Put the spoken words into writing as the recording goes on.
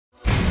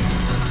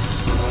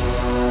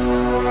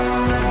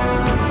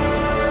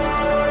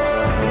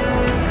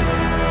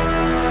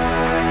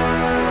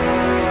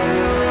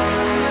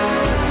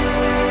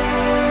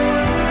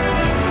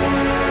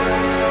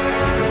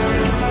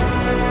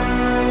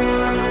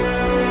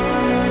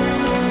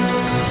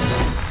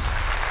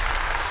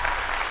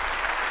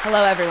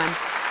Hello, everyone.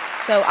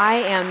 So I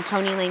am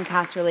Toni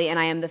Casserly, and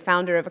I am the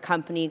founder of a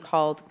company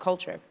called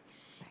CULTU.RE.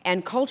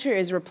 And culture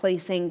is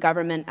replacing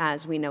government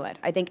as we know it.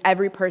 I think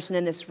every person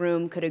in this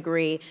room could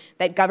agree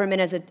that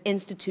government as an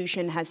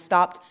institution has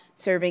stopped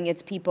serving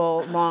its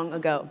people long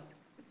ago.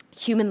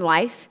 Human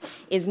life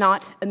is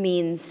not a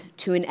means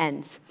to an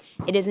end.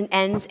 It is an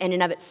ends in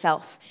and of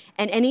itself.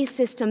 And any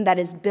system that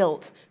is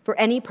built for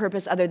any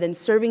purpose other than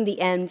serving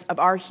the ends of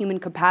our human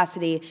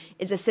capacity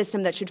is a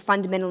system that should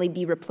fundamentally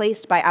be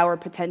replaced by our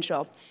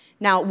potential.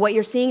 Now, what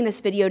you're seeing in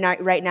this video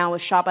right now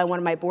was shot by one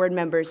of my board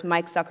members,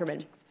 Mike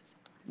Zuckerman.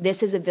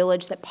 This is a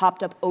village that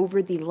popped up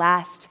over the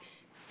last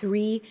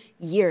 3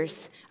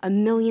 years.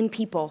 1 million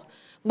people,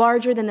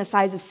 larger than the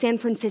size of San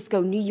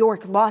Francisco, New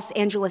York, Los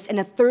Angeles, and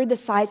a third the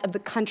size of the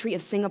country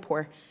of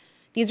Singapore.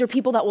 These are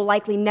people that will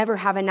likely never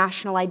have a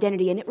national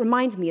identity, and it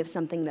reminds me of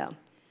something, though.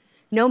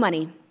 No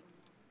money,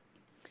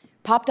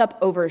 popped up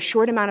over a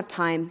short amount of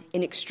time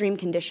in extreme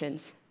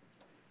conditions.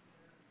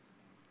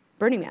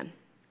 Burning Man.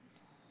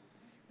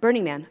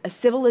 Burning Man, a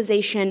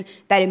civilization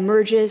that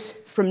emerges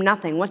from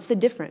nothing. What's the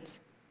difference?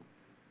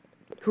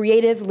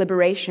 Creative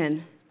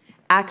liberation,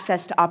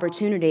 access to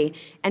opportunity,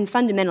 and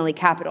fundamentally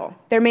capital.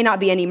 There may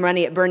not be any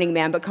money at Burning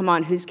Man, but come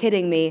on, who's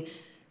kidding me?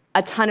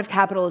 A ton of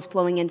capital is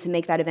flowing in to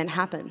make that event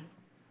happen.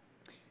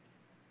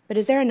 But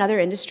is there another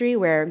industry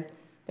where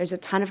there's a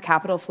ton of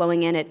capital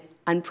flowing in at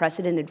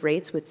unprecedented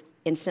rates with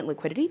instant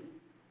liquidity?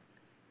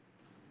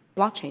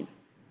 Blockchain.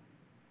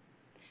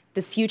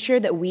 The future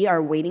that we are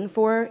waiting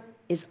for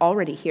is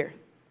already here.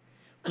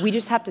 We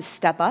just have to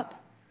step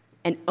up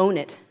and own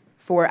it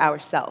for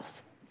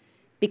ourselves.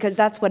 Because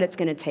that's what it's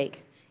going to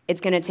take.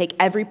 It's going to take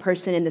every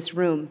person in this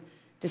room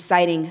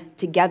deciding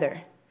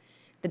together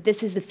that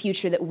this is the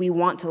future that we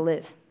want to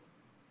live.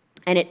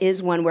 And it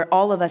is one where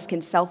all of us can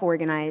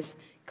self-organize,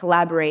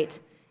 collaborate,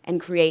 and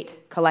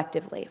create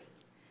collectively.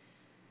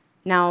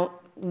 Now,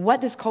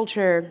 what does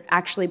culture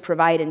actually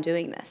provide in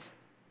doing this,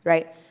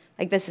 right?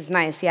 Like, this is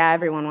nice. Yeah,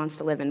 everyone wants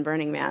to live in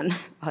Burning Man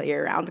all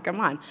year round. Come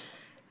on.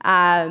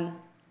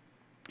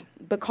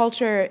 But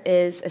culture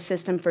is a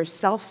system for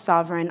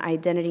self-sovereign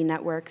identity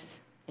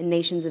networks and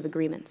nations of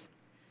agreements.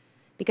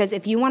 Because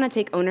if you want to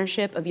take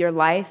ownership of your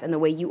life and the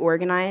way you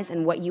organize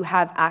and what you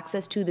have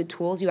access to, the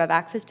tools you have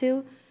access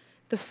to,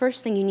 the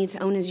first thing you need to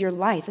own is your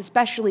life,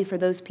 especially for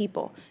those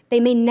people. They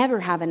may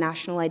never have a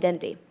national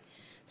identity.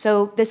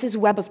 So this is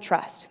Web of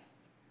Trust.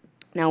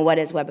 Now, what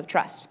is Web of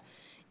Trust?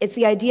 It's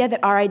the idea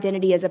that our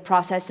identity is a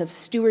process of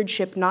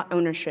stewardship, not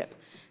ownership.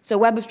 So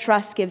Web of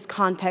Trust gives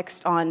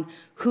context on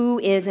who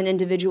is an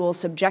individual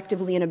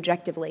subjectively and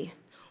objectively.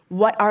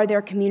 What are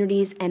their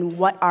communities and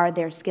what are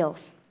their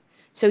skills?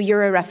 So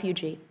you're a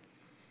refugee.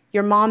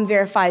 Your mom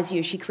verifies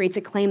you. She creates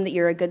a claim that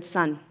you're a good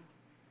son.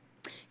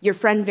 Your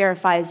friend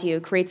verifies you,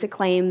 creates a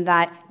claim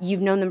that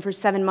you've known them for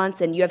 7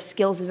 months and you have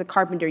skills as a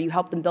carpenter. You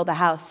helped them build a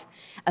house.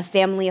 A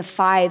family of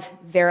 5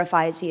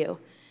 verifies you.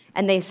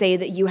 And they say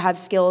that you have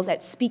skills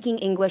at speaking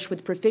English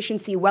with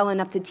proficiency well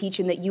enough to teach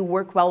and that you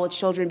work well with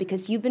children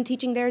because you've been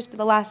teaching theirs for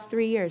the last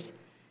 3 years.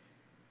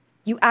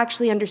 You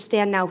actually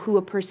understand now who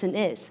a person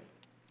is.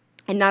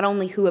 And not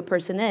only who a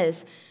person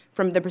is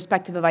from the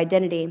perspective of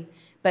identity,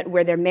 but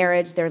where their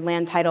marriage, their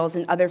land titles,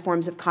 and other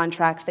forms of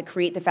contracts that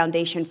create the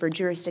foundation for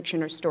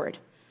jurisdiction are stored.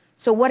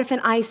 So what if an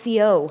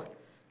ICO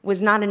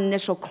was not an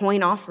initial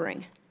coin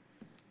offering?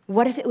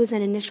 What if it was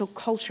an initial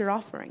culture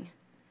offering,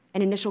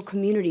 an initial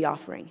community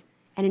offering,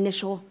 an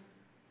initial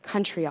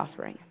country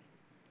offering?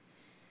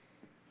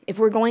 If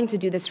we're going to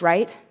do this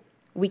right,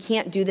 we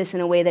can't do this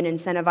in a way that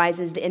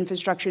incentivizes the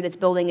infrastructure that's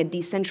building a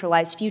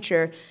decentralized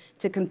future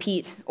to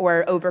compete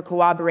or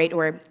over-cooperate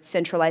or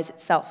centralize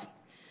itself.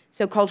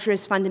 So culture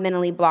is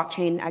fundamentally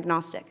blockchain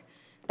agnostic.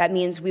 That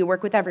means we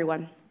work with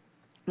everyone.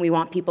 We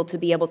want people to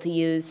be able to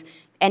use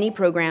any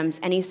programs,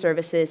 any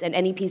services, and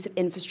any piece of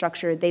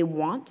infrastructure they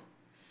want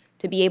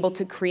to be able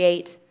to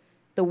create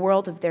the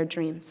world of their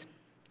dreams.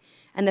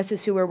 And this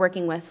is who we're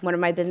working with. One of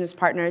my business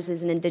partners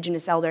is an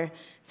Indigenous elder,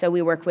 so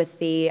we work with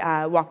the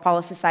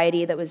Wakpala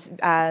Society that was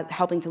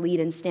helping to lead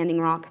in Standing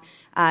Rock.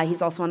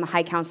 He's also on the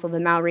High Council of the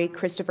Maori.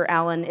 Christopher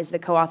Allen is the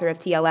co-author of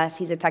TLS.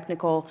 He's a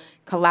technical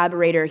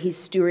collaborator. He's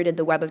stewarded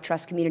the Web of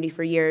Trust community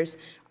for years.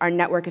 Our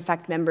network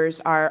effect members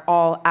are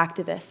all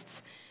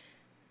activists.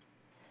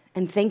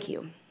 And thank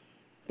you,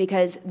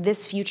 because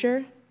this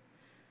future,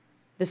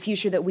 the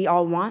future that we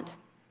all want,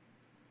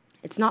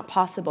 it's not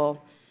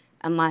possible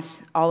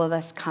unless all of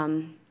us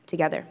come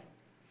together.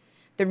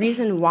 The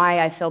reason why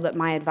I filled up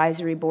my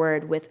advisory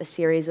board with a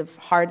series of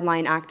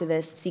hardline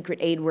activists, secret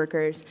aid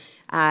workers,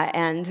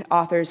 and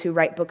authors who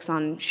write books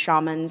on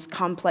shamans,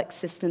 complex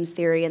systems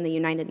theory, and the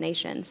United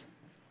Nations,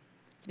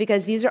 it's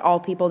because these are all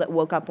people that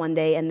woke up one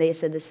day and they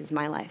said, this is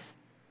my life.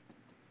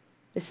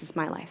 This is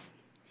my life.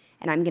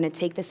 And I'm going to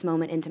take this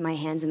moment into my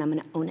hands and I'm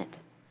going to own it.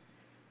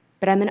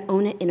 But I'm going to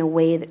own it in a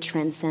way that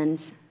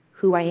transcends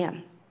who I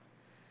am.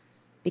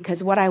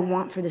 Because what I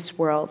want for this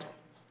world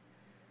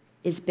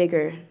is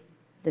bigger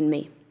than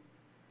me.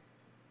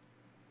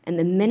 And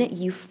the minute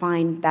you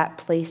find that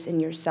place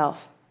in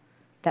yourself,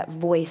 that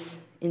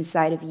voice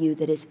inside of you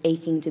that is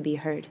aching to be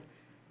heard.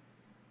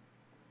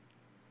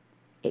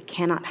 It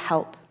cannot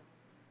help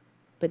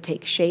but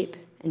take shape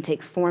and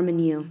take form in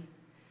you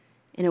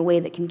in a way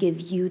that can give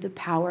you the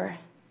power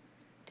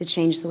to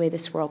change the way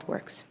this world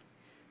works.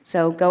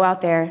 So go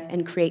out there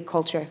and create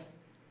culture.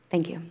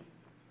 Thank you.